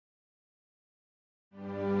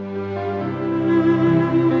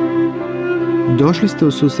Došli ste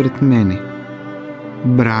u susret meni,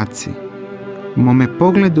 braci, mome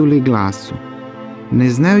pogledu ili glasu, ne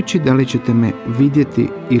znajući da li ćete me vidjeti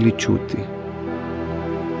ili čuti.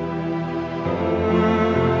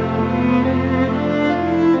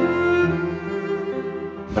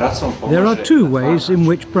 There are two ways in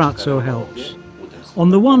which Braco helps. On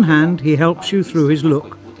the one hand, he helps you through his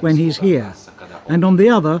look when he's here, and on the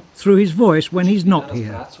other, through his voice when he's not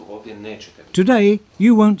here. Today,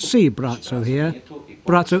 you won't see Braco here.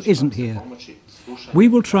 Braco isn't here. We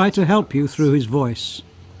will try to help you through his voice.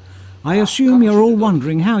 I assume you're all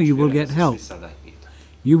wondering how you will get help.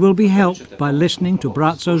 You will be helped by listening to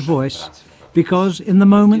Braco's voice, because in the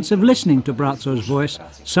moments of listening to Braco's voice,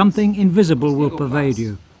 something invisible will pervade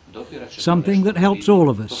you. Something that helps all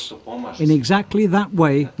of us. In exactly that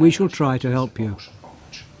way, we shall try to help you.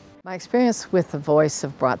 My experience with the voice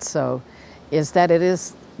of Braco is that it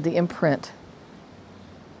is the imprint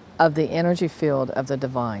of the energy field of the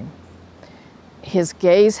divine. His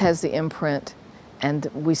gaze has the imprint, and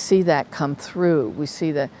we see that come through. We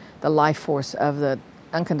see the life force of the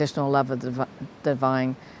unconditional love of the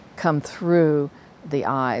divine come through the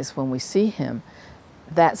eyes when we see him.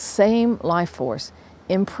 That same life force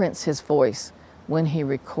imprints his voice when he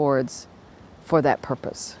records for that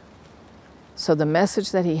purpose. So the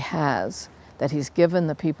message that he has, that he's given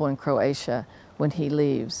the people in Croatia when he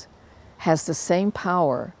leaves, has the same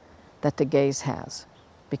power that the gaze has,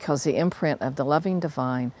 because the imprint of the loving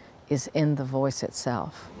divine is in the voice itself.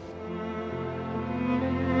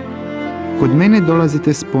 Kod mene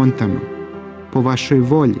dolazite spontano, po vašoj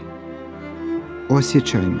volji,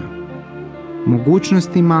 osjećajima,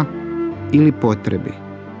 mogućnostima ili potrebi.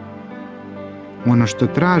 Ono što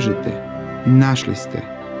tražite, našli ste,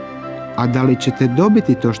 a da li ćete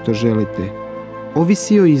dobiti to što želite,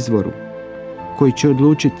 ovisi o izvoru, koji će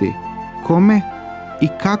odlučiti kome i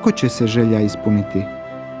kako će se želja ispuniti,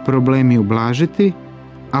 problemi ublažiti,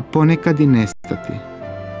 a ponekad i nestati.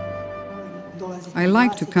 I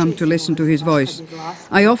like to come to listen to his voice.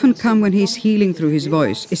 I often come when he's healing through his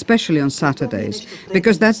voice, especially on Saturdays,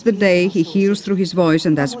 because that's the day he heals through his voice,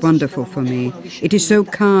 and that's wonderful for me. It is so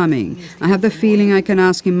calming. I have the feeling I can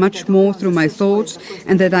ask him much more through my thoughts,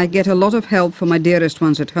 and that I get a lot of help for my dearest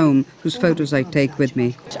ones at home, whose photos I take with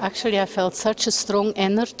me. Actually, I felt such a strong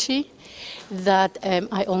energy that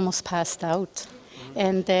I almost passed out.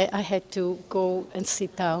 And I had to go and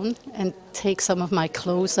sit down and take some of my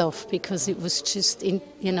clothes off, because it was just,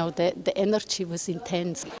 the energy was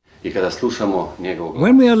intense.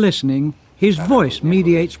 When we are listening, his voice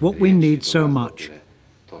mediates what we need so much,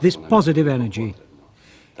 this positive energy.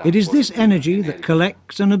 It is this energy that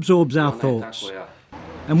collects and absorbs our thoughts.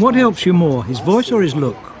 And what helps you more, his voice or his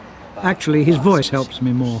look? Actually, his voice helps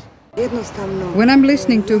me more. When I'm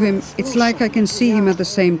listening to him, it's like I can see him at the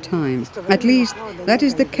same time. At least, that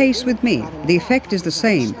is the case with me. The effect is the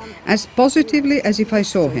same, as positively as if I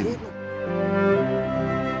saw him.